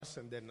us,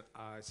 and then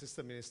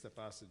Sister Minister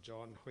Pastor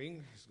John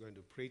Huing is going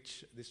to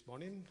preach this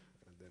morning,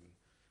 and then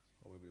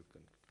we will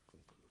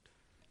conclude.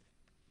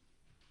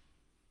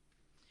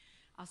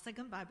 Our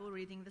second Bible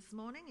reading this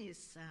morning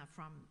is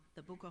from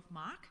the book of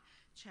Mark,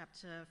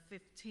 chapter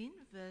 15,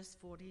 verse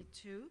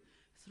 42,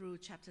 through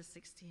chapter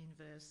 16,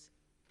 verse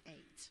 8.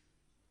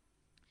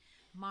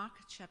 Mark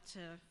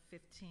chapter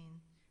 15,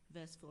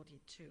 verse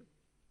 42.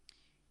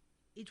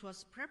 It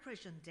was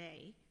preparation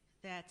day,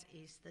 that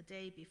is, the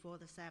day before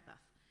the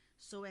Sabbath.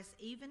 So as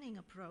evening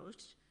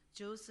approached,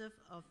 Joseph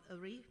of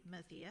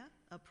Arimathea,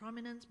 a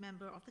prominent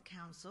member of the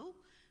council,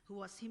 who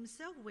was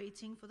himself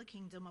waiting for the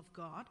kingdom of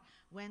God,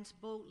 went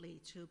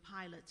boldly to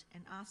Pilate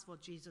and asked for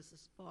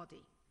Jesus'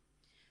 body.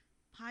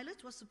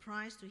 Pilate was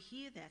surprised to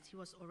hear that he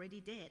was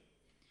already dead.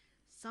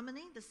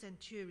 Summoning the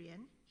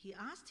centurion, he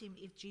asked him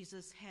if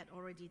Jesus had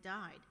already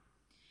died.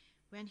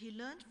 When he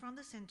learned from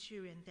the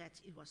centurion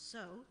that it was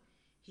so,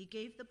 he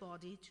gave the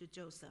body to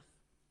Joseph.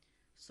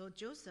 So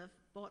Joseph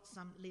bought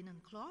some linen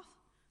cloth,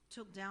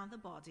 took down the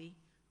body,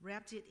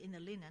 wrapped it in the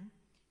linen,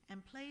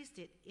 and placed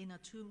it in a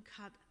tomb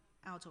cut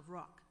out of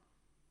rock.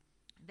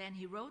 Then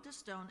he rolled a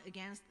stone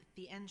against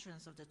the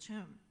entrance of the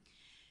tomb.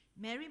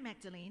 Mary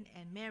Magdalene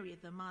and Mary,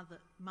 the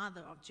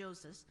mother of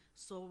Joseph,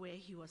 saw where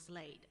he was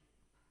laid.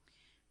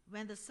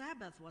 When the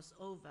Sabbath was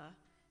over,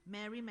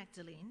 Mary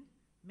Magdalene,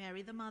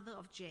 Mary the mother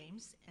of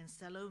James, and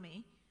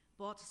Salome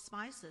bought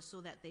spices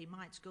so that they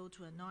might go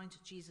to anoint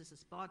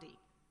Jesus' body.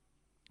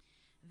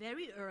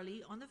 Very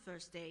early on the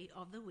first day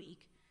of the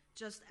week,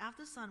 just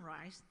after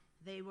sunrise,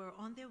 they were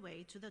on their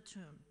way to the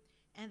tomb,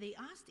 and they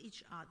asked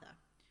each other,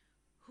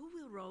 "Who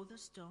will roll the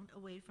stone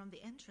away from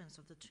the entrance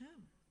of the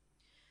tomb?"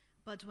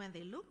 But when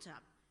they looked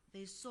up,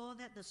 they saw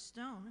that the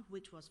stone,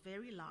 which was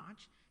very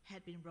large,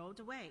 had been rolled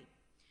away.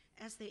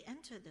 As they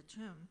entered the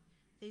tomb,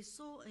 they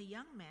saw a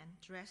young man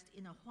dressed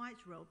in a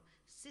white robe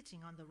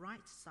sitting on the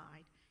right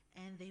side,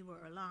 and they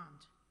were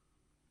alarmed.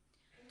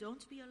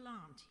 "Don't be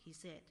alarmed," he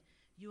said.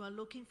 "You are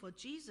looking for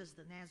Jesus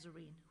the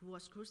Nazarene, who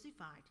was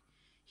crucified.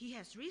 He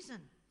has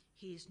risen.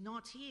 He is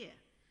not here.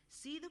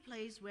 See the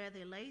place where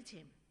they laid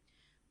him.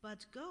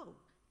 But go,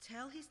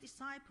 tell his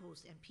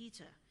disciples and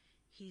Peter,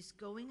 he's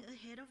going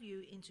ahead of you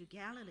into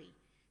Galilee.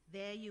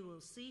 There you will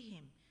see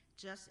him,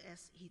 just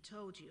as he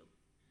told you."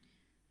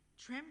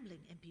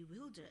 Trembling and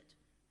bewildered,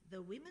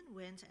 the women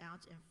went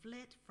out and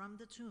fled from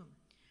the tomb.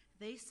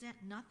 They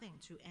said nothing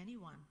to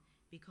anyone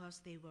because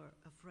they were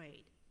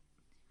afraid.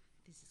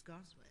 This is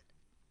God's word.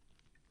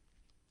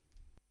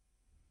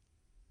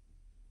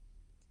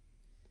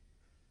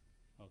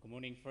 Well, good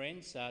morning,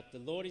 friends. The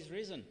Lord is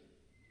risen.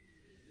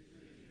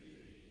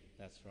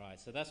 That's right.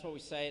 So that's what we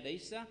say at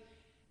Easter.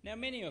 Now,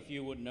 many of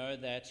you would know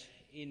that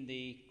in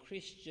the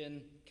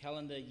Christian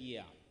calendar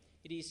year,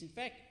 it is in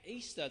fact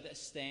Easter that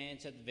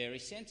stands at the very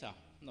centre.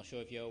 I'm not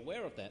sure if you're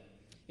aware of that.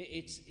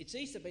 It's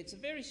Easter, but it's a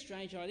very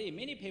strange idea.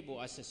 Many people,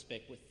 I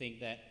suspect, would think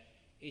that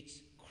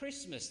it's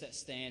Christmas that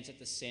stands at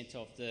the centre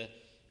of the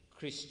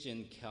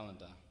Christian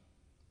calendar.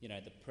 You know,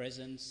 the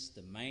presents,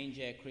 the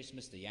manger at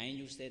Christmas, the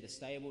angels there, the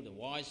stable, the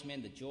wise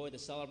men, the joy, the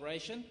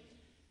celebration.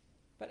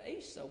 But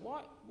Easter,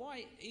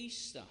 why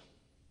Easter?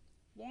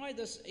 Why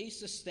does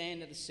Easter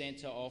stand at the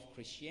centre of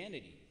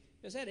Christianity?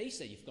 Because at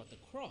Easter you've got the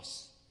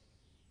cross.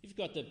 You've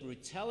got the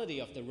brutality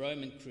of the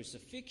Roman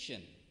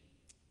crucifixion.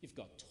 You've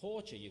got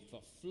torture, you've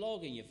got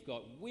flogging, you've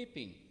got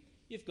whipping.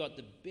 You've got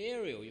the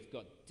burial, you've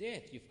got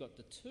death, you've got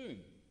the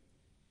tomb.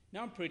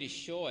 Now, I'm pretty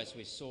sure, as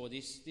we saw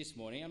this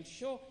morning, I'm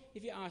sure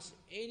if you ask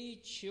any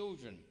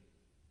children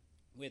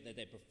whether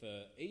they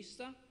prefer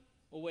Easter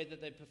or whether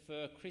they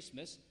prefer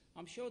Christmas,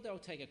 I'm sure they'll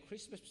take a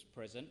Christmas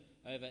present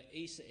over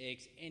Easter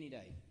eggs any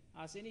day.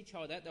 Ask any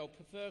child that, they'll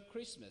prefer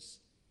Christmas.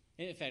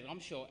 In fact, I'm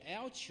sure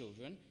our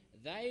children,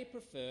 they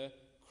prefer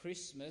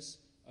Christmas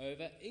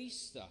over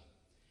Easter.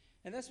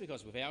 And that's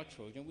because with our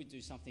children, we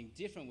do something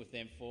different with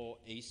them for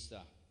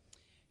Easter.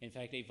 In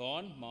fact,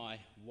 Yvonne, my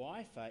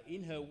wife,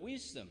 in her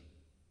wisdom,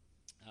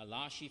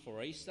 last year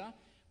for Easter,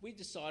 we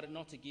decided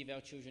not to give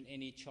our children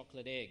any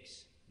chocolate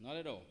eggs. Not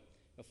at all.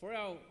 But for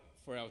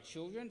our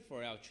children,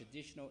 for our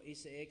traditional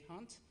Easter egg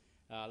hunt,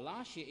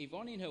 last year,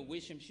 Yvonne, in her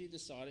wisdom, she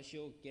decided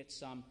she'll get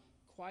some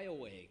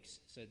quail eggs.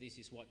 So this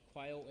is what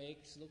quail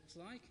eggs looks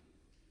like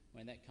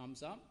when that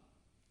comes up.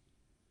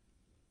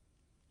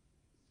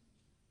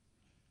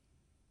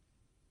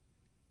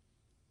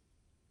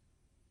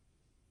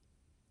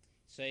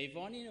 So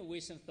Yvonne, in her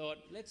wisdom, thought,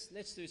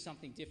 let's do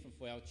something different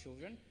for our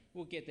children.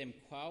 We'll get them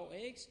quail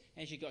eggs,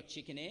 and she got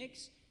chicken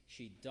eggs.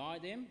 She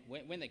dyed them.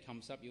 When that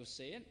comes up, you'll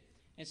see it.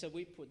 And so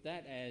we put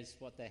that as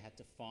what they had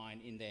to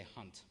find in their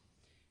hunt.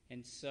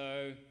 And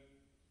so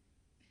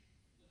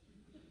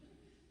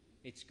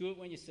it's good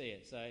when you see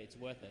it, so it's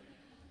worth it.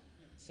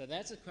 So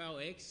that's a quail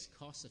eggs,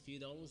 costs a few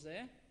dollars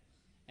there.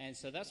 And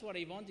so that's what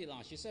Yvonne did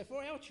last year. So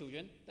for our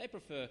children, they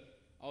prefer,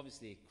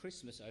 obviously,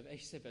 Christmas over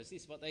Easter, but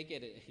this is what they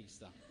get at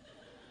Easter.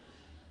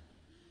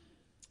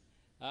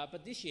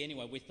 But this year,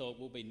 anyway, we thought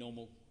we'll be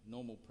normal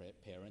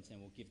parents and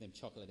we'll give them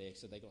chocolate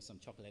eggs. So they got some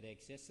chocolate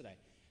eggs yesterday.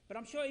 But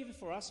I'm sure even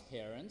for us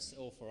parents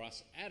or for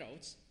us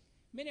adults,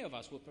 Many of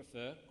us would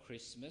prefer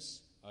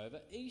Christmas over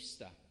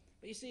Easter.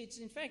 But you see, it's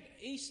in fact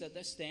Easter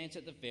that stands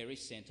at the very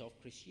centre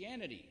of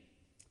Christianity.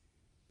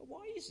 But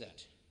why is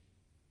that?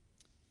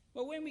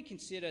 Well, when we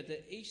consider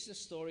the Easter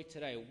story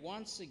today,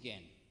 once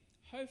again,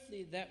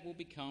 hopefully that will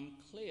become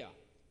clear.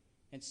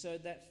 And so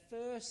that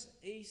first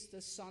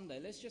Easter Sunday,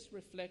 let's just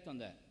reflect on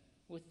that.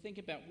 We'll think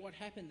about what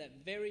happened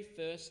that very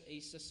first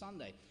Easter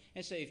Sunday.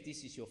 And so if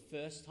this is your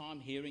first time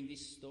hearing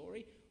this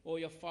story, or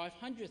your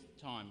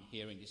 500th time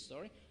hearing this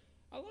story,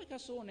 I'd like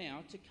us all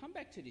now to come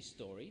back to this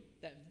story,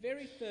 that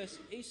very first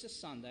Easter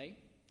Sunday,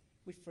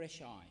 with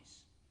fresh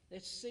eyes.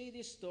 Let's see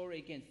this story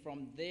again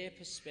from their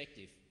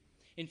perspective.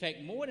 In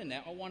fact, more than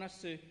that, I want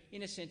us to,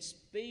 in a sense,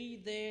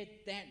 be there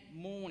that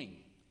morning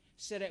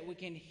so that we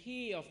can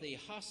hear of the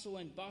hustle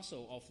and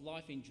bustle of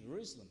life in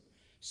Jerusalem,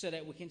 so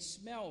that we can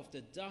smell of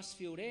the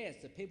dust-filled air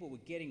as the people were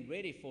getting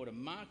ready for the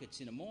markets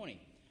in the morning,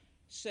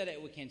 so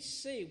that we can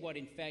see what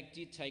in fact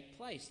did take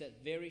place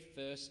that very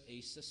first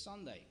Easter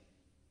Sunday.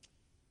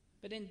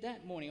 But in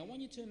that morning, I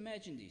want you to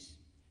imagine this.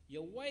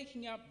 You're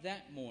waking up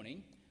that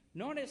morning,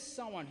 not as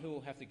someone who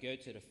will have to go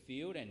to the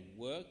field and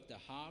work the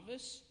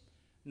harvest,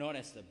 not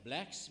as the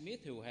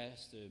blacksmith who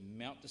has to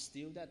melt the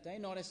steel that day,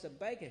 not as the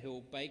baker who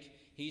will bake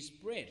his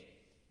bread.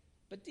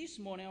 But this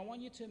morning, I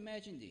want you to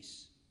imagine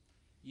this.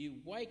 You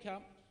wake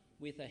up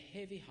with a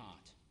heavy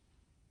heart.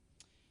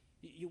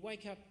 You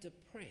wake up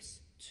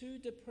depressed, too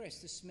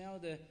depressed to smell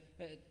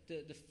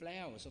the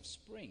flowers of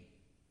spring.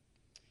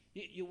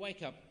 You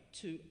wake up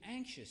too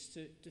anxious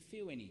to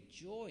feel any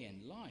joy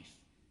and life.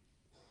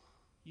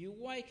 You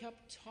wake up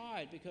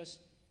tired because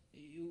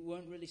you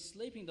weren't really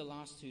sleeping the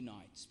last 2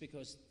 nights,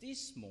 because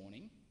this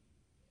morning,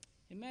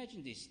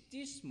 imagine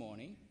this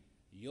morning,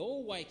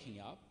 you're waking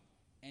up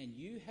and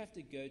you have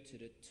to go to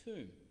the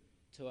tomb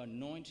to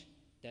anoint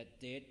that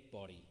dead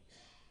body.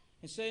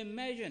 And so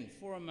imagine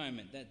for a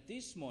moment that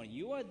this morning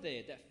you are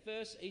there, that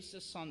first Easter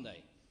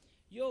Sunday.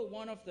 You're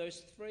one of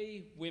those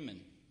 3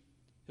 women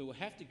who will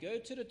have to go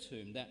to the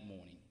tomb that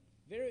morning,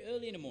 very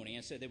early in the morning.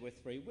 And so there were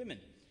 3 women.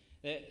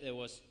 There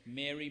was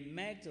Mary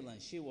Magdalene.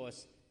 She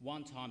was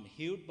one time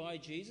healed by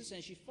Jesus,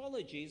 and she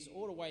followed Jesus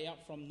all the way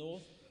up from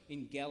north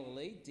in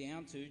Galilee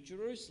down to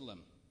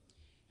Jerusalem.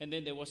 And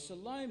then there was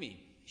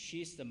Salome.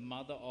 She's the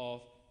mother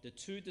of the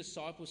 2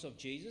 disciples of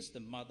Jesus, the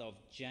mother of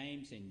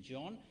James and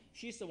John.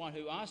 She's the one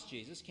who asked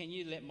Jesus, "Can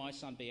you let my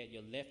son be at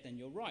your left and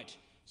your right?"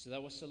 So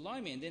that was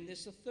Salome. And then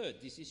there's the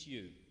 3rd. This is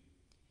you.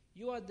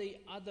 You are the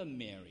other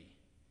Mary,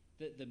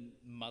 the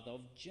mother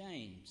of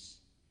James.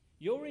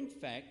 You're in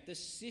fact the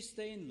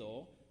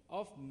sister-in-law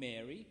of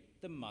Mary,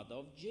 the mother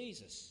of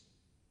Jesus.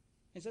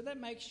 And so that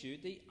makes you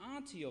the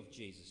auntie of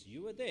Jesus.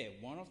 You were there,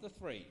 one of the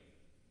 3.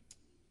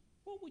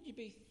 What would you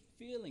be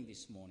feeling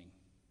this morning?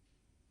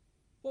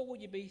 What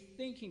would you be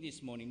thinking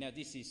this morning? Now,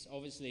 this is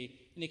obviously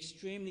an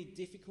extremely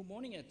difficult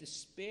morning, a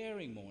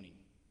despairing morning.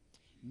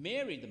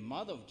 Mary, the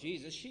mother of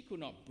Jesus, she could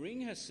not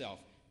bring herself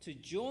to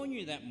join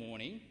you that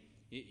morning.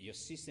 Your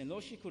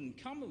sister-in-law, she couldn't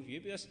come with you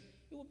because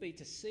it would be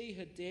to see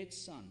her dead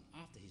son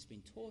after he's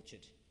been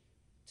tortured,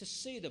 to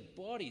see the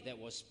body that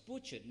was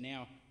butchered,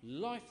 now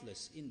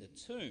lifeless, in the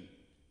tomb.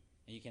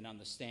 And you can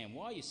understand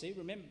why. You see,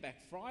 remember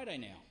back Friday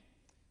now.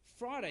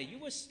 Friday, you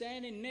were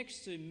standing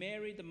next to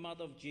Mary, the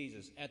mother of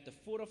Jesus, at the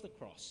foot of the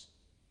cross.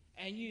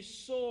 And you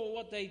saw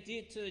what they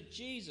did to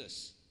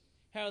Jesus,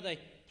 how they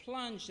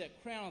plunged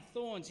that crown of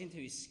thorns into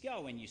his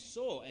skull. And you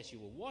saw, as you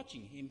were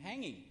watching him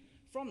hanging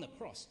from the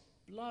cross,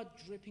 blood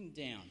dripping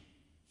down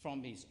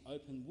from his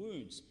open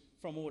wounds,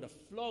 from all the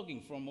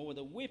flogging, from all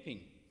the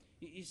whipping.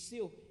 You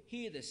still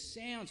hear the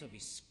sounds of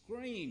his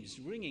screams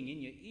ringing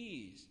in your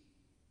ears.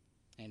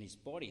 And his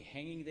body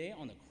hanging there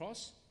on the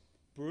cross,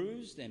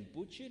 bruised and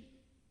butchered.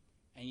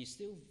 And you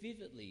still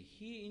vividly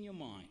hear in your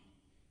mind,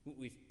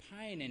 with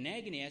pain and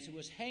agony as he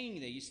was hanging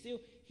there, you still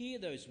hear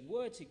those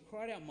words he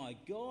cried out, my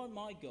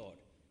God,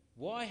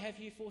 why have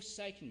you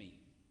forsaken me?"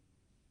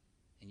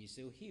 And you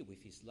still hear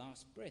with his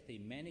last breath he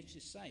managed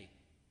to say,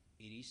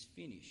 "It is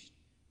finished."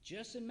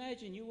 Just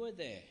imagine you were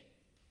there.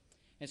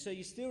 And so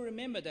you still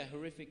remember that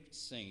horrific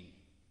scene.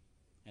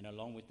 And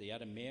along with the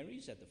other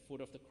Marys at the foot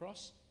of the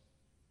cross,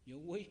 you're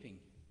weeping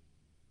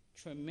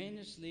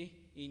tremendously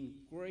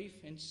in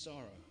grief and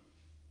sorrow.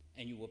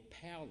 And you were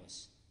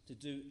powerless to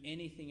do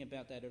anything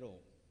about that at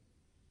all.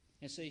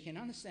 And so you can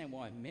understand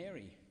why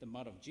Mary, the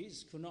mother of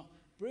Jesus, could not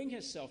bring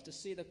herself to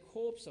see the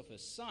corpse of her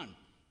son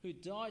who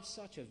died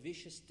such a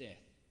vicious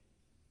death.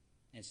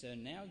 And so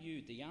now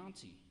you, the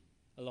auntie,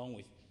 along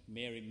with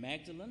Mary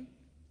Magdalene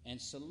and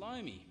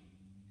Salome,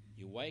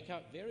 you wake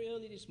up very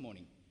early this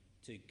morning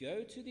to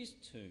go to this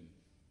tomb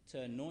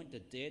to anoint the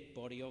dead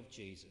body of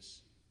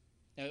Jesus.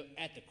 Now,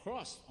 at the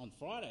cross on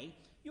Friday,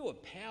 you were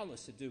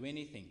powerless to do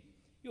anything.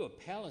 You were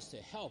powerless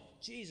to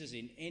help Jesus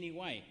in any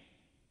way.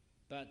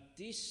 But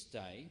this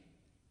day,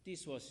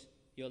 this was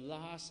your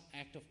last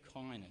act of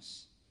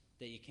kindness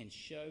that you can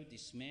show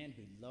this man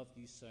who loved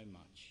you so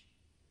much.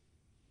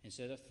 And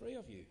so the 3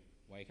 of you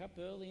wake up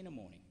early in the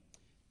morning,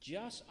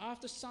 just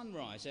after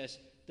sunrise, as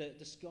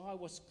the sky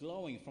was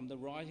glowing from the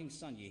rising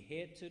sun. You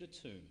head to the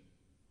tomb.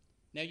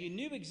 Now, you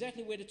knew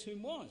exactly where the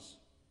tomb was.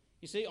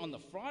 You see, on the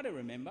Friday,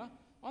 remember,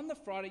 on the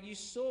Friday you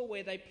saw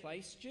where they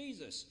placed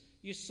Jesus.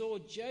 You saw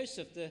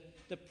Joseph,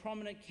 the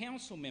prominent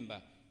council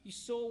member. You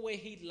saw where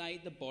he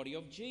laid the body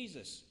of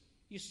Jesus.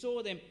 You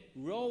saw them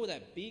roll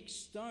that big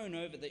stone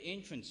over the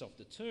entrance of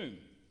the tomb.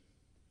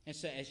 And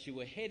so as you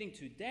were heading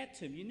to that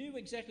tomb, you knew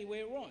exactly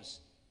where it was.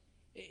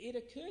 It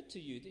occurred to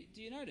you,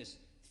 do you notice?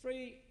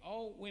 3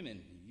 old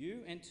women,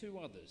 you and 2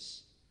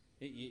 others.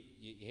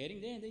 You're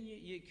heading there, and then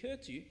it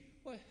occurred to you,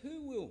 well,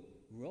 who will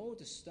roll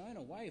the stone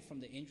away from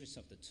the entrance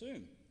of the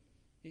tomb?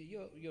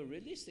 You're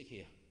realistic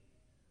here.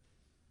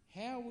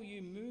 How will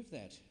you move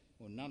that?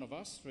 Well, none of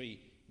us 3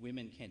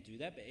 women can do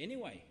that, but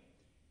anyway,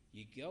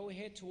 you go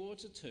ahead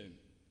towards the tomb,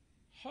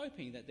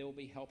 hoping that there will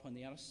be help on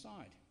the other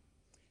side.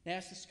 Now,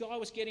 as the sky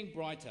was getting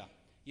brighter,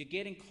 you're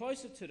getting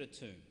closer to the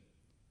tomb.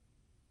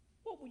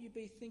 What will you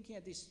be thinking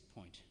at this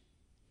point?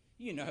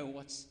 You know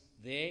what's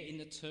there in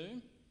the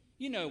tomb.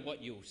 You know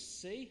what you'll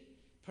see.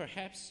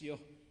 Perhaps you're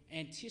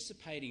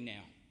anticipating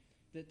now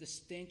the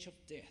stench of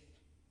death.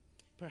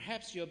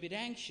 Perhaps you're a bit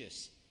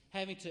anxious,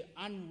 having to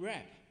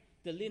unwrap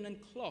the linen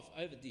cloth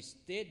over this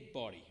dead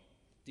body,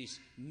 this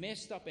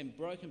messed up and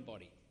broken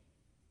body.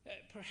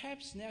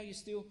 Perhaps now you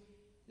still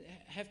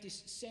have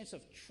this sense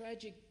of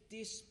tragic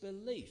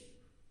disbelief.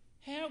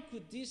 How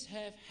could this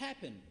have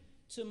happened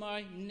to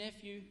my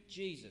nephew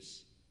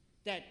Jesus?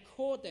 That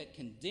court that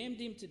condemned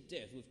him to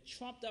death with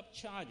trumped up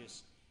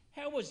charges.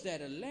 How was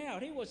that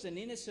allowed? He was an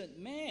innocent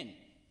man.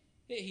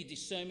 He did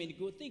so many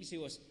good things. He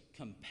was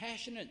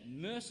compassionate,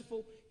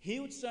 merciful,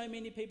 healed so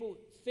many people,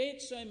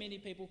 fed so many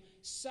people,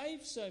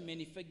 saved so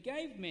many,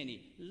 forgave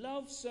many,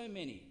 loved so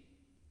many.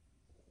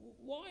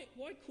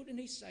 Why couldn't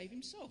he save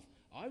himself?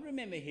 I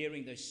remember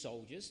hearing those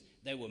soldiers.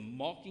 They were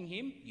mocking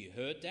him. You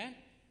heard that.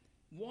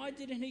 Why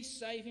didn't he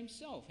save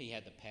himself? He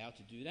had the power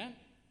to do that.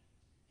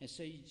 And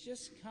so you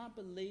just can't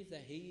believe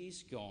that he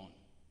is gone.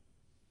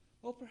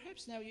 Or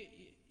perhaps now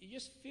you're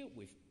just filled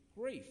with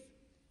grief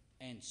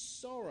and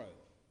sorrow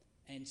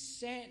and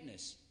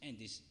sadness and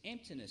this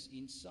emptiness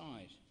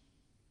inside.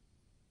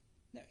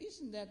 Now,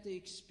 isn't that the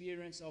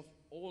experience of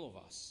all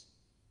of us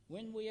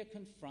when we are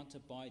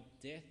confronted by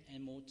death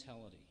and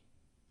mortality?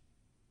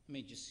 I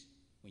mean, just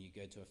when you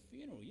go to a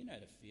funeral, you know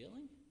the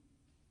feeling.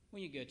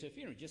 When you go to a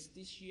funeral, just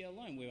this year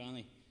alone, we're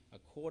only a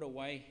quarter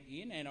way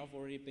in, and I've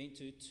already been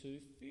to 2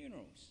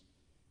 funerals.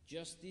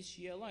 Just this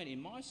year alone,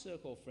 in my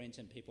circle of friends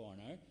and people I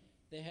know,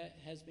 there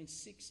has been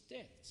 6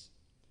 deaths.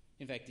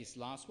 In fact, this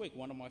last week,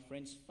 one of my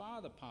friend's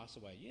father passed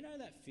away. You know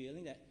that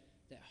feeling, that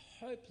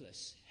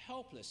hopeless,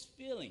 helpless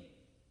feeling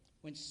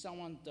when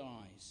someone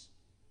dies,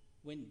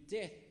 when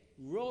death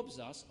robs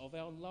us of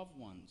our loved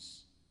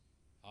ones.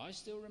 I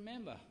still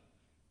remember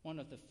one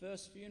of the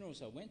first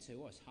funerals I went to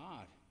was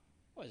hard.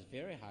 It was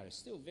very hard. It's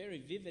still very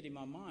vivid in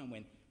my mind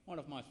when one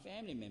of my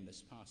family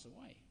members passed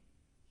away.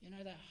 You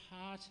know, that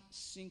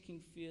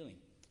heart-sinking feeling,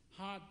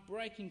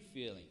 heart-breaking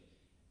feeling.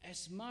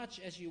 As much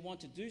as you want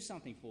to do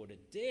something for the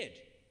dead,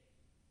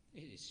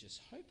 it is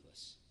just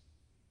hopeless.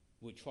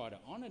 We try to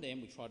honour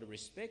them, we try to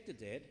respect the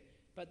dead,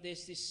 but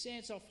there's this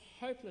sense of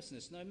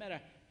hopelessness. No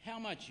matter how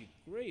much you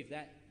grieve,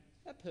 that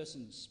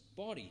person's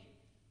body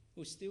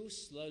will still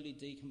slowly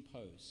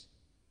decompose.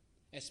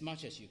 As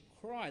much as you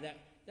cry,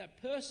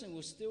 that person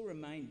will still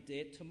remain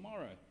dead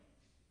tomorrow.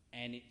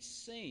 And it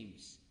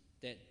seems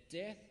that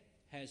death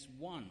has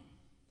won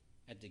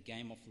at the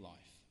game of life.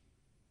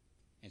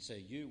 And so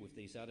you, with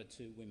these other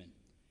 2 women,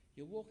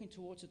 you're walking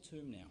towards a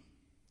tomb now.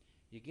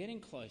 You're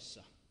getting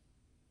closer.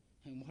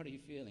 And what are you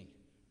feeling?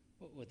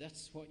 Well,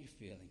 that's what you're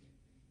feeling.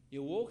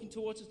 You're walking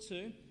towards a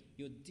tomb.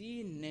 Your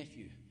dear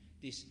nephew,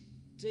 this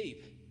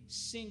deep,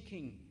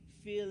 sinking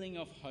feeling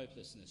of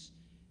hopelessness,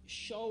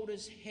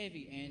 shoulders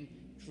heavy and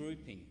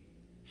drooping,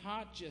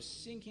 heart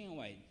just sinking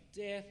away.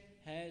 Death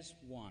has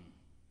won.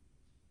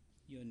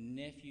 Your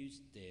nephew's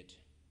dead.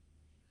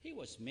 He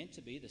was meant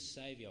to be the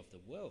saviour of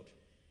the world.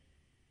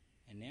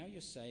 And now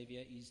your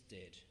saviour is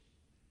dead.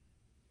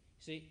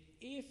 See,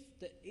 if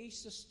the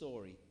Easter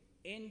story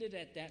ended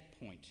at that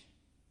point,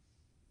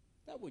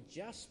 that would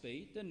just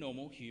be the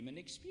normal human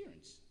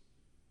experience,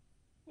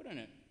 wouldn't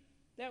it?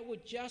 That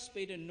would just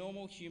be the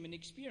normal human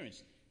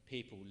experience.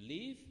 People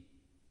live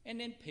and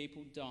then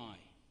people die.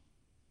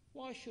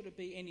 Why should it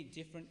be any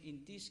different in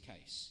this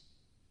case?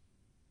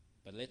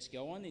 But let's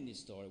go on in this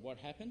story. What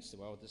happens?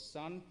 Well, the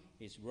sun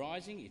is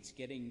rising, it's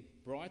getting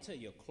brighter,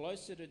 you're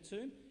close to the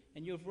tomb,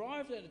 and you've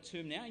arrived at the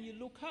tomb now, and you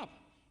look up.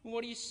 And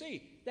what do you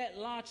see? That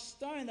large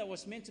stone that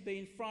was meant to be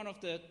in front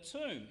of the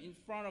tomb, in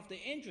front of the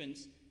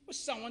entrance, well,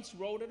 someone's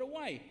rolled it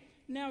away.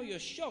 Now you're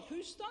shocked.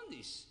 Who's done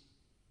this?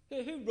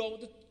 Who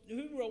rolled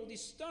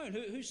this stone?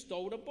 Who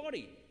stole the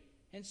body?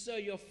 And so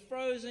you're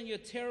frozen, you're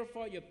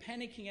terrified, you're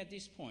panicking at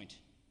this point.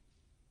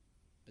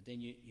 But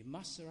then you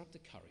muster up the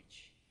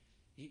courage.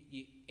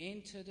 You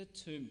enter the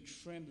tomb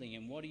trembling,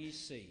 and what do you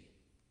see?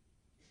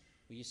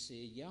 Well, you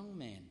see a young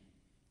man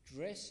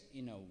dressed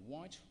in a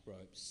white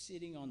robe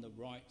sitting on the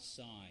right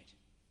side.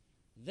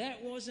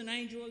 That was an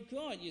angel of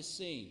God, you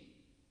see.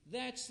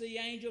 That's the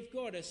angel of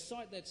God, a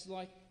sight that's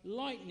like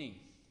lightning.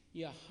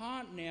 Your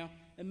heart now,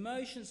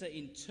 emotions are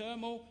in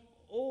turmoil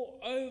all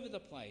over the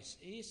place.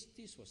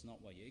 This was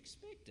not what you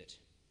expected.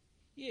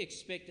 You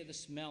expected the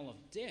smell of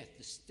death,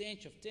 the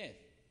stench of death.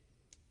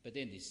 But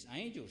then this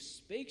angel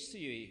speaks to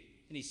you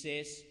and he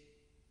says,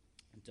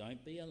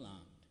 don't be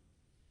alarmed.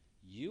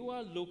 You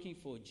are looking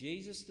for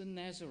Jesus the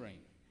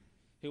Nazarene,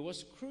 who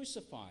was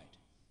crucified.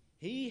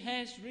 He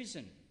has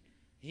risen.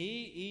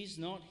 He is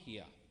not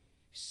here.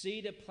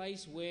 See the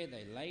place where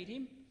they laid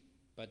him?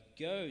 But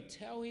go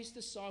tell his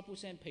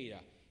disciples and Peter,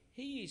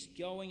 he is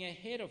going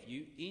ahead of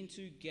you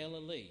into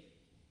Galilee.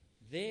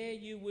 There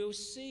you will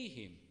see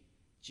him,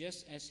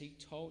 just as he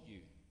told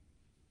you.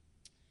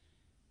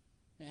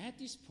 Now at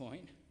this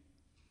point,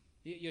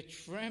 you're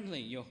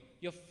trembling,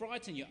 you're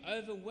frightened, you're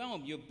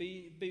overwhelmed, you're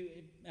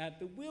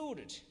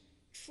bewildered,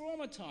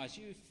 traumatized.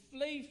 You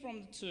flee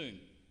from the tomb,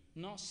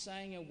 not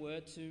saying a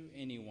word to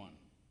anyone.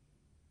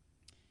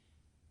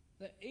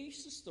 The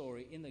Easter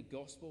story in the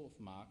Gospel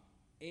of Mark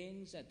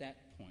ends at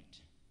that point.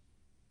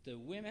 The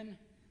women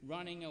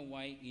running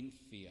away in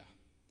fear.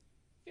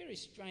 Very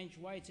strange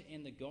way to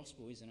end the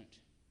Gospel, isn't it?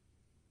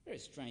 Very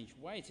strange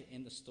way to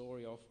end the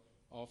story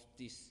of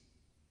this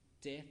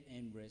death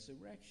and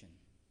resurrection.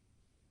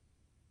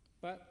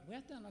 But we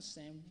have to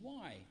understand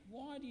why.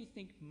 Why do you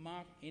think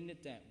Mark ended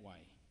that way?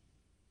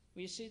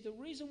 Well, you see, the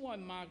reason why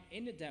Mark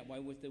ended that way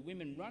with the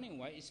women running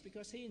away is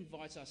because he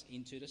invites us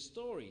into the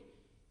story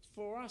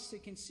for us to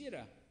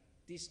consider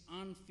this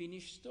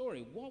unfinished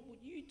story. What would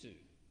you do?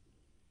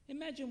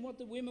 Imagine what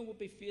the women would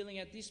be feeling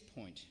at this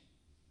point.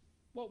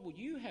 What would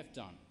you have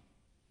done?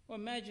 Or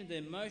imagine the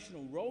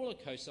emotional roller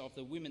coaster of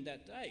the women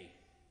that day.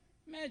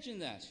 Imagine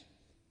that,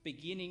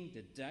 beginning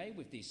the day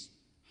with this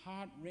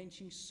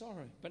heart-wrenching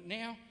sorrow. But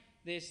now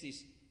there's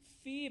this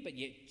fear but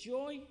yet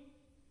joy.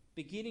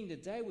 Beginning the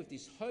day with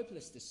this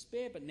hopeless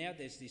despair, but now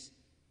there's this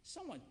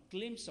somewhat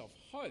glimpse of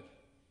hope.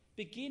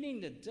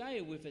 Beginning the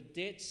day with a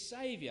dead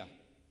Saviour,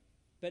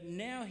 but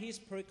now he's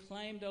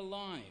proclaimed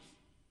alive.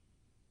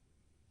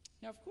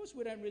 Now, of course,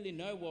 we don't really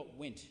know what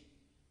went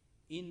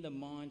in the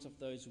minds of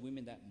those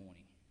women that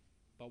morning.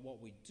 But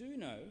what we do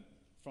know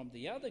from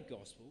the other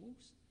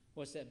Gospels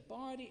was that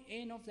by the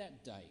end of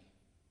that day,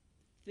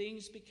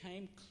 things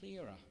became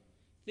clearer.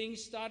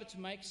 Things started to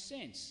make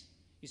sense.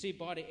 You see,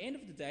 by the end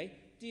of the day,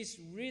 this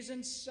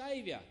risen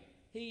Saviour,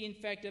 he in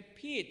fact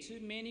appeared to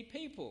many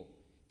people.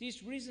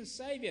 This risen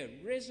Saviour,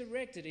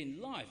 resurrected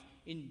in life,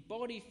 in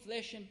body,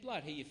 flesh and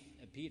blood. He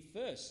appeared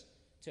first,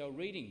 to our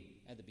reading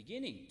at the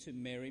beginning, to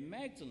Mary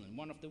Magdalene,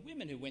 one of the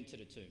women who went to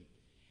the tomb.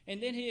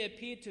 And then he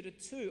appeared to the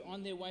two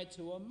on their way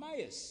to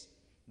Emmaus.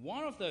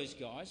 One of those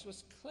guys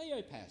was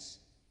Cleopas.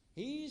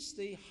 He's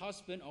the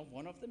husband of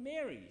one of the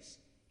Marys.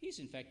 He's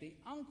in fact the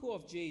uncle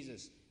of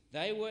Jesus.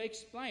 They were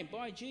explained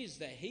by Jesus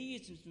that he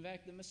is in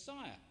fact the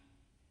Messiah.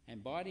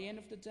 And by the end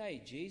of the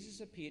day, Jesus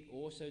appeared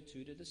also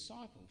to the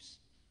disciples.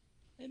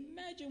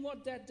 Imagine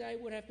what that day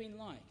would have been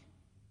like.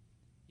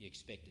 You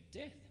expected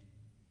death.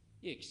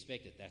 You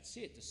expected that's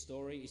it, the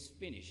story is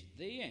finished,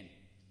 the end.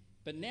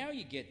 But now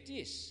you get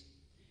this.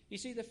 You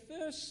see, the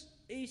first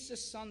Easter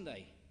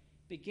Sunday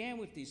began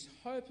with this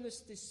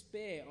hopeless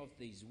despair of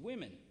these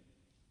women.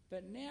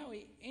 But now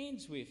it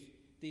ends with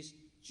this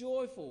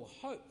joyful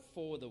hope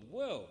for the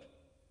world.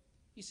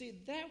 You see,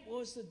 that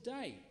was the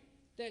day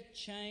that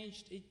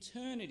changed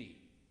eternity,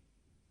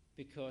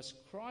 because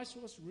Christ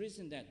was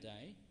risen that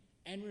day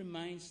and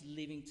remains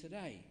living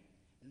today.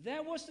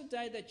 That was the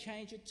day that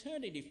changed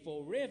eternity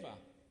forever,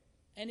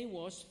 and it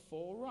was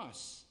for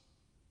us.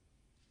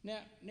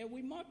 Now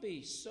we might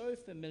be so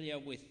familiar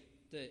with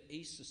the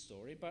Easter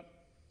story, but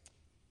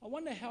I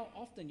wonder how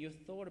often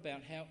you've thought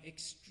about how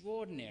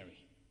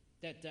extraordinary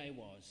that day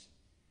was,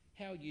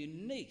 how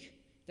unique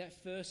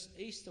that first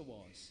Easter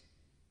was.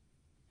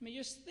 I mean,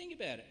 just think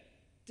about it.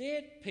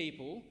 Dead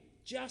people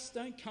just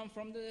don't come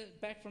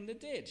back from the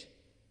dead.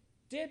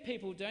 Dead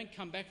people don't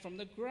come back from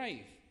the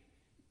grave.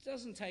 It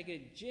doesn't take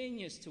a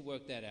genius to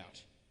work that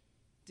out.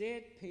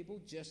 Dead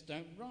people just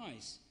don't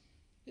rise.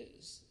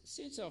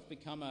 Since I've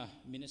become a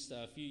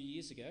minister a few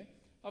years ago,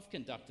 I've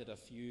conducted a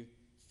few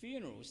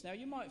funerals. Now,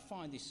 you might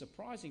find this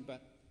surprising,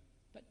 but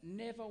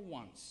never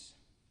once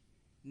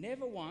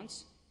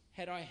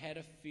had I had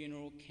a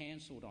funeral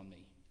cancelled on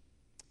me.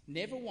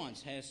 Never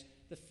once has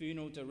the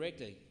funeral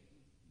director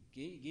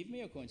give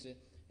me a call and say,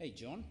 "Hey,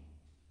 John,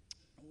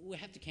 we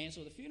have to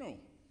cancel the funeral.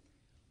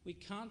 We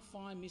can't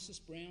find Mrs.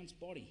 Brown's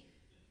body.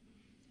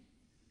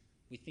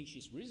 We think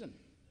she's risen.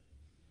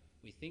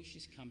 We think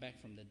she's come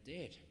back from the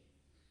dead.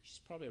 She's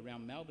probably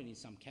around Melbourne in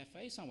some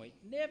cafe somewhere."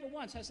 Never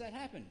once has that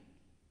happened.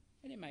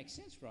 And it makes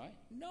sense, right?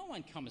 No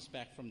one comes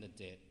back from the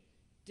dead.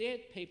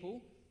 Dead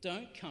people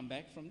don't come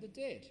back from the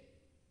dead.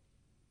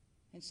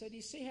 And so do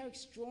you see how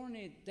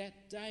extraordinary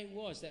that day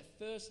was, that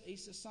first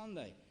Easter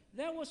Sunday?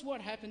 That was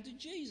what happened to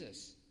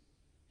Jesus.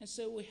 And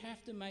so we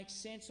have to make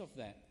sense of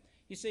that.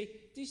 You see,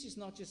 this is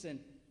not just an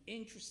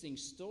interesting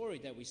story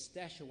that we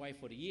stash away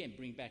for the year and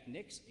bring back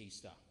next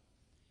Easter.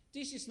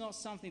 This is not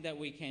something that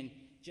we can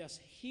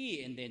just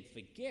hear and then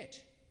forget.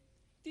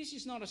 This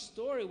is not a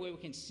story where we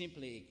can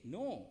simply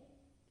ignore.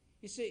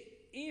 You see,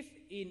 if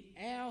in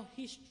our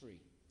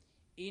history,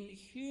 in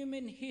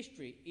human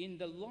history, in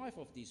the life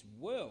of this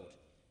world,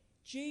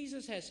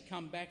 Jesus has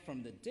come back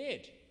from the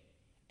dead,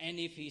 and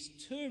if his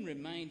tomb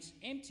remains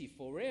empty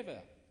forever,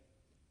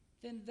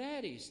 then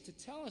that is to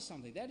tell us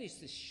something. That is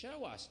to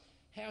show us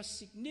how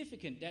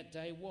significant that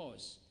day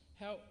was,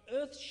 how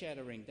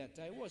earth-shattering that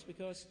day was,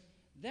 because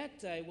that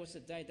day was the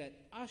day that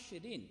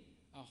ushered in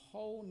a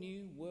whole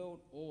new world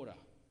order.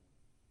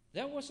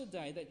 That was a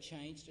day that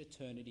changed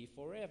eternity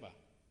forever.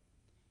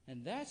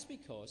 And that's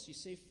because, you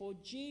see, for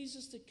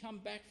Jesus to come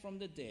back from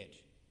the dead,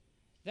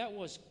 that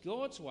was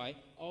God's way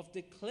of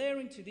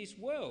declaring to this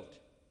world,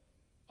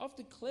 of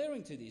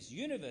declaring to this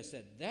universe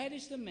that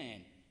is the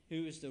man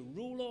who is the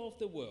ruler of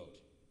the world.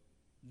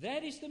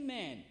 That is the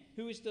man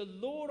who is the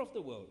Lord of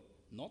the world,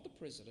 not the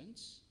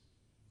presidents,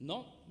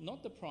 not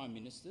the prime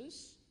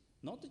ministers,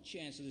 not the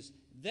chancellors.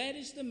 That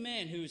is the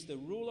man who is the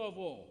ruler of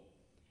all.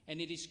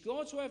 And it is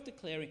God's way of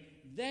declaring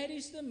that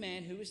is the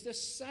man who is the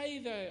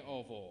Saviour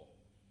of all.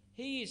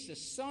 He is the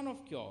Son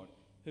of God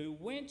who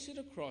went to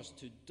the cross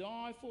to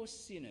die for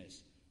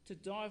sinners, to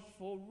die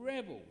for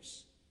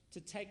rebels,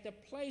 to take the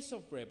place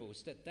of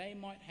rebels that they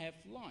might have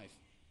life.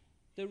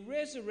 The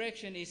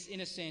resurrection is,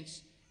 in a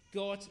sense,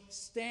 God's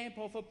stamp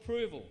of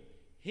approval.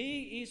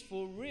 He is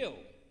for real.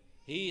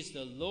 He is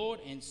the Lord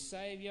and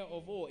Saviour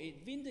of all.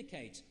 It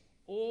vindicates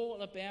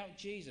all about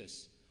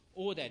Jesus.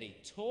 All that he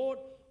taught,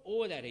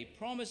 all that he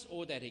promised,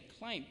 all that he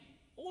claimed.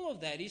 All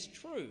of that is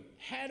true.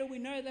 How do we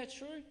know that's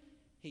true?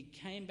 He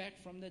came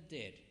back from the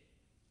dead.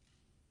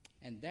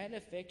 And that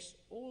affects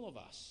all of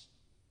us.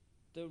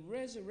 The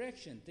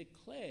resurrection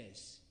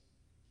declares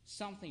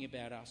something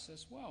about us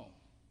as well.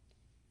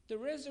 The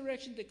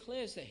resurrection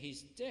declares that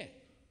his death,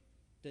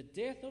 the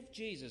death of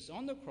Jesus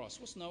on the cross,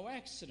 was no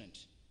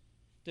accident.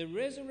 The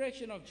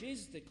resurrection of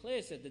Jesus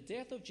declares that the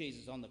death of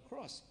Jesus on the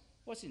cross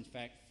was in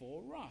fact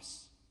for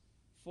us,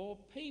 for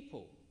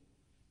people.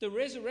 The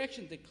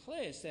resurrection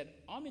declares that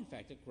I'm in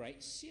fact a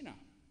great sinner,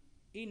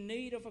 in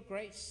need of a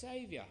great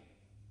Saviour.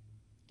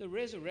 The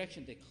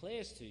resurrection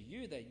declares to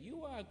you that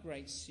you are a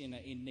great sinner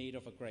in need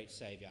of a great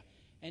Saviour.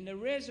 And the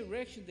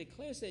resurrection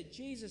declares that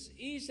Jesus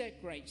is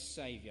that great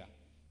Saviour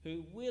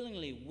who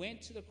willingly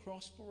went to the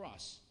cross for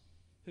us,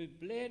 who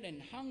bled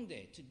and hung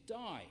there to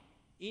die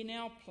in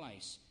our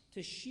place,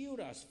 to shield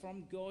us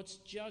from God's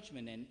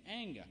judgment and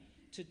anger,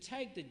 to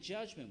take the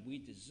judgment we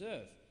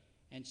deserve,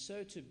 and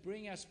so to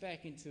bring us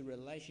back into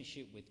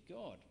relationship with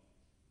God.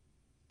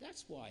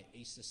 That's why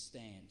Easter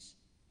stands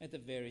at the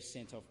very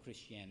centre of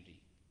Christianity.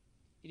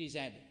 It is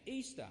at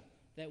Easter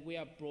that we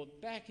are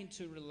brought back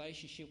into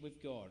relationship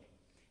with God.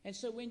 And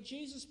so when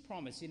Jesus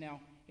promised in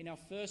our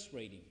first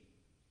reading,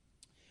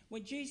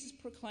 when Jesus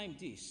proclaimed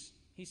this,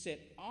 he said,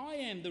 I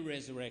am the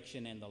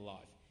resurrection and the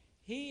life.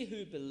 He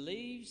who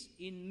believes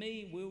in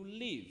me will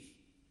live,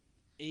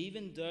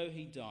 even though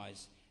he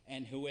dies.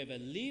 And whoever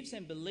lives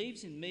and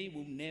believes in me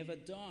will never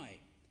die.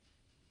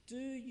 Do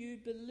you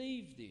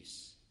believe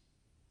this?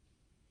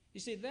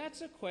 You see,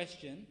 that's a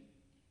question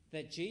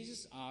that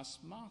Jesus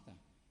asked Martha.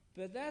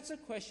 But that's a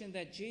question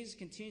that Jesus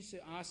continues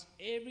to ask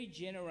every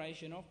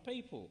generation of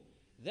people.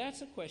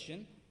 That's a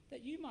question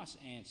that you must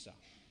answer.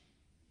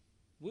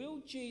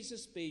 Will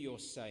Jesus be your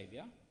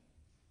Saviour,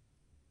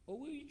 or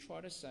will you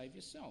try to save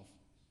yourself?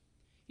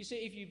 You see,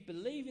 if you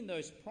believe in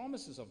those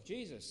promises of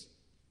Jesus,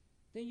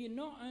 then you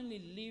not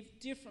only live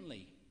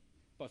differently,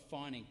 but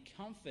finding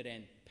comfort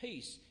and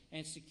peace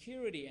and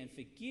security and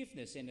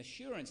forgiveness and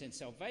assurance and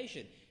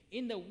salvation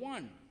in the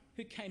one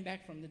who came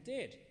back from the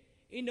dead,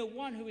 in the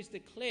one who is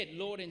declared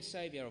Lord and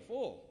Saviour of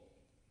all.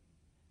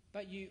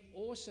 But you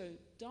also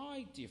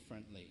die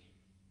differently.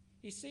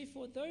 You see,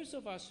 for those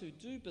of us who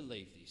do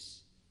believe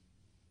this,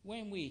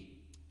 when we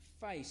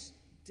face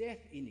death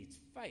in its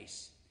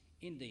face,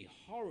 in the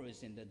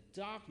horrors and the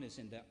darkness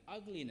and the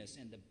ugliness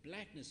and the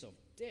blackness of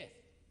death,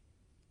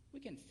 we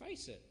can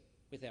face it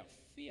without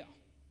fear,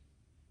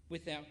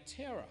 without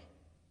terror.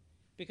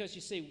 Because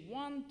you see,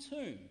 one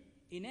tomb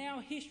in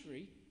our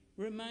history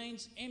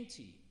remains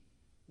empty.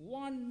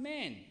 One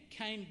man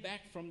came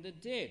back from the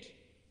dead.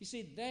 You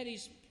see, that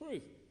is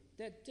proof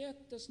that death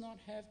does not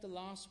have the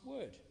last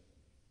word.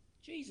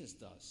 Jesus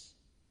does.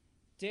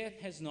 Death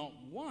has not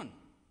won.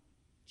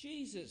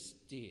 Jesus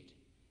did.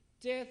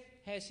 Death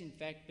has in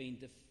fact been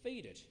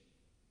defeated.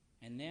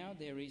 And now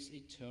there is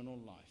eternal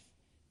life.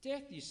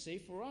 Death, you see,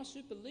 for us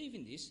who believe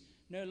in this,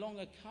 no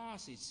longer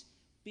casts its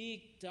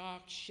big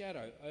dark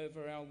shadow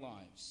over our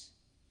lives.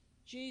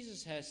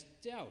 Jesus has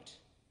dealt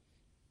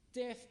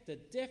the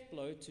death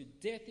blow to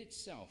death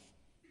itself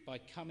by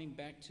coming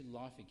back to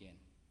life again.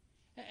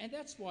 And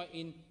that's why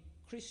in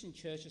Christian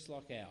churches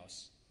like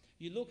ours,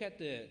 you look at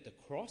the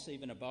cross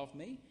even above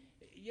me,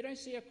 you don't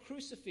see a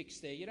crucifix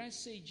there. You don't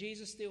see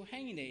Jesus still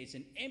hanging there. It's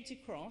an empty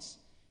cross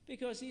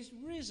because he's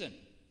risen.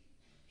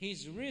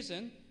 He's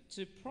risen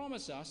to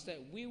promise us that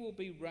we will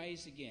be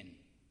raised again.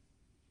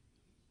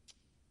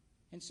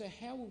 And so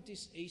how will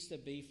this Easter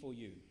be for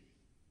you?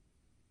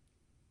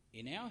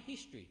 In our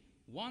history,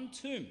 one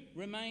tomb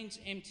remains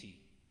empty.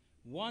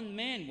 One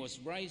man was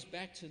raised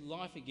back to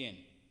life again.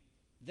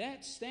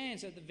 That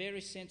stands at the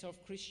very centre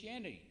of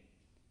Christianity.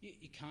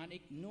 You can't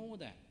ignore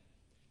that.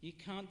 You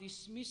can't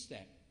dismiss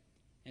that.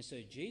 And so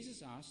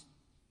Jesus asked,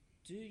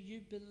 do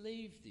you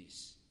believe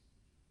this?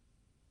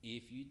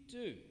 If you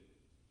do,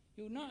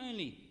 you'll not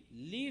only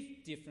live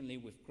differently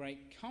with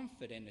great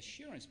comfort and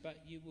assurance,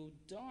 but you will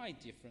die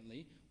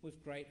differently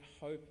with great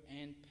hope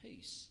and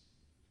peace.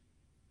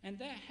 And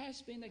that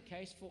has been the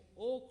case for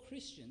all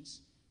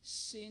Christians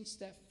since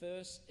that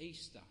first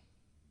Easter.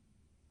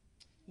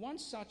 One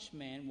such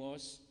man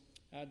was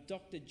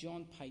Dr.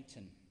 John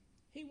Paton.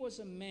 He was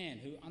a man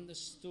who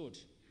understood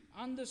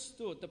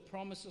the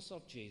promises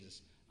of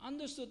Jesus,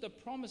 understood the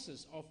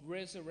promises of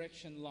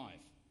resurrection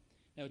life.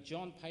 Now,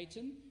 John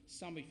Paton,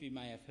 some of you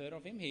may have heard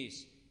of him.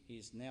 He's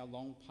now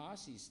long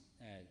past. He's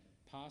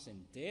past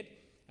and dead.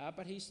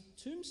 But his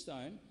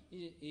tombstone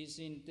is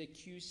in the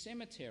Kew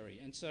Cemetery.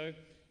 And so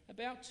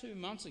about 2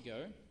 months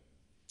ago,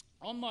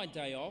 on my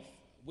day off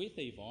with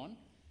Yvonne,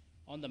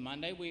 on the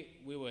Monday,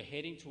 we were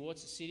heading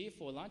towards the city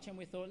for lunch, and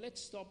we thought, let's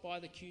stop by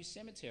the Kew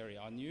Cemetery.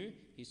 I knew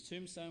his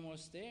tombstone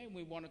was there, and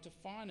we wanted to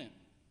find it.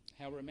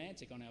 How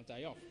romantic on our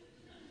day off.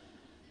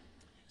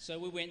 So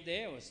we went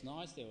there. It was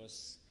nice. There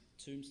was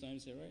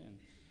tombstones there.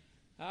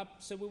 And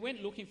so we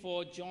went looking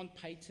for John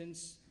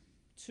Paton's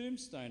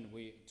tombstone.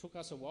 It took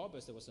us a while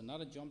because there was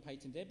another John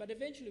Paton there, but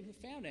eventually we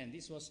found it, and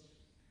this was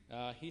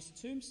his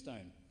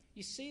tombstone.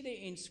 You see there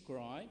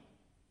inscribed,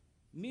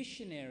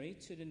 missionary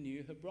to the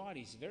New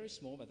Hebrides. Very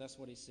small, but that's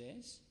what it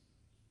says.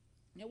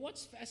 Now,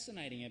 what's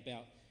fascinating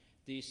about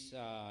this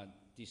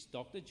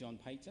Dr. John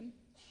Paton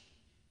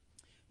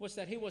was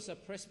that he was a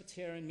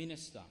Presbyterian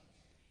minister.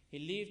 He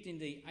lived in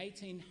the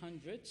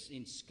 1800s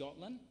in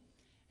Scotland,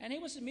 and he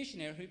was a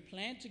missionary who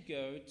planned to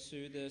go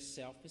to the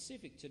South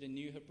Pacific, to the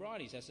New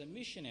Hebrides, as a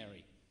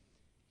missionary.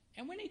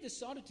 And when he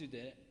decided to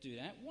do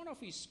that, one of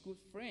his good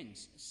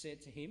friends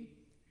said to him,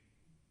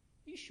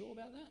 "Are you sure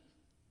about that?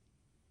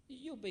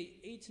 You'll be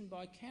eaten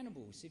by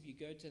cannibals if you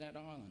go to that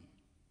island."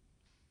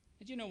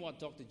 And do you know what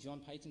Dr. John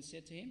Paton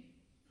said to him?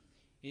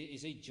 You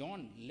see,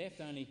 John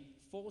left only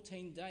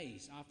 14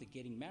 days after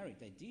getting married.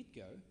 They did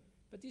go,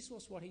 but this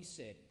was what he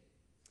said.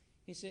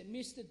 He said,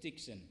 "Mr.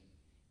 Dixon,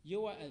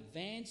 you are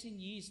advancing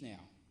years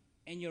now,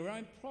 and your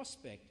own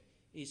prospect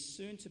is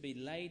soon to be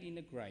laid in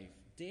the grave,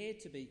 dare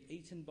to be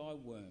eaten by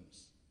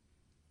worms."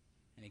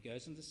 And he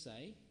goes on to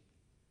say,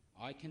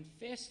 "I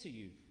confess to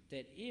you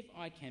that if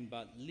I can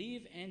but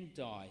live and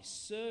die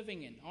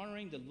serving and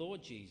honouring the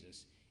Lord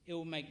Jesus, it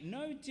will make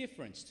no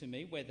difference to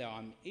me whether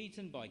I'm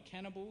eaten by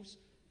cannibals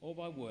or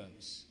by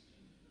worms."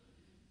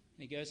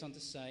 And he goes on to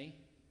say,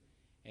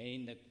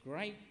 "In the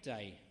great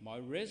day, my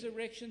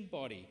resurrection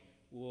body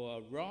will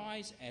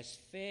arise as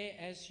fair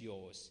as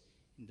yours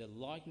in the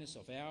likeness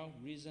of our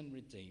risen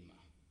Redeemer."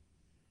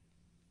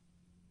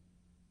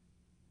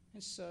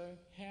 And so,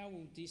 how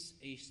will this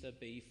Easter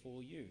be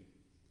for you?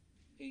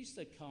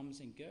 Easter comes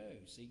and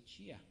goes each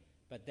year.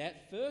 But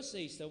that first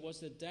Easter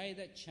was the day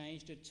that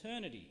changed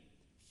eternity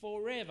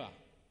forever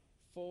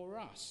for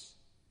us.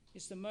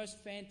 It's the most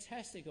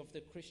fantastic of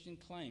the Christian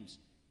claims.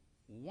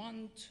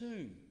 One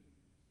tomb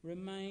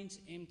remains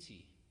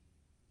empty.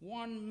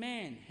 One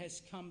man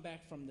has come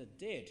back from the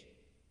dead.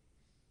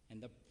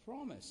 And the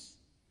promise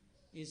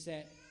is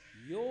that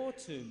your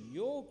tomb,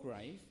 your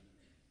grave,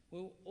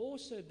 will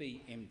also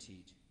be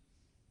emptied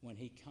when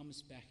he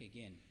comes back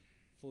again.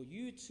 For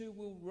you too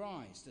will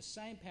rise. The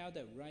same power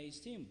that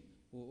raised him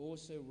will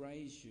also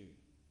raise you.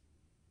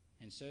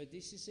 And so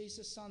this is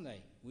Easter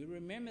Sunday. We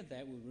remember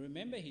that. We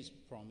remember his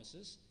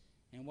promises.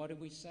 And what do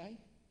we say?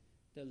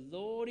 The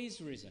Lord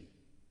is risen.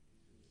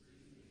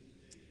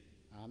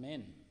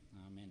 Amen.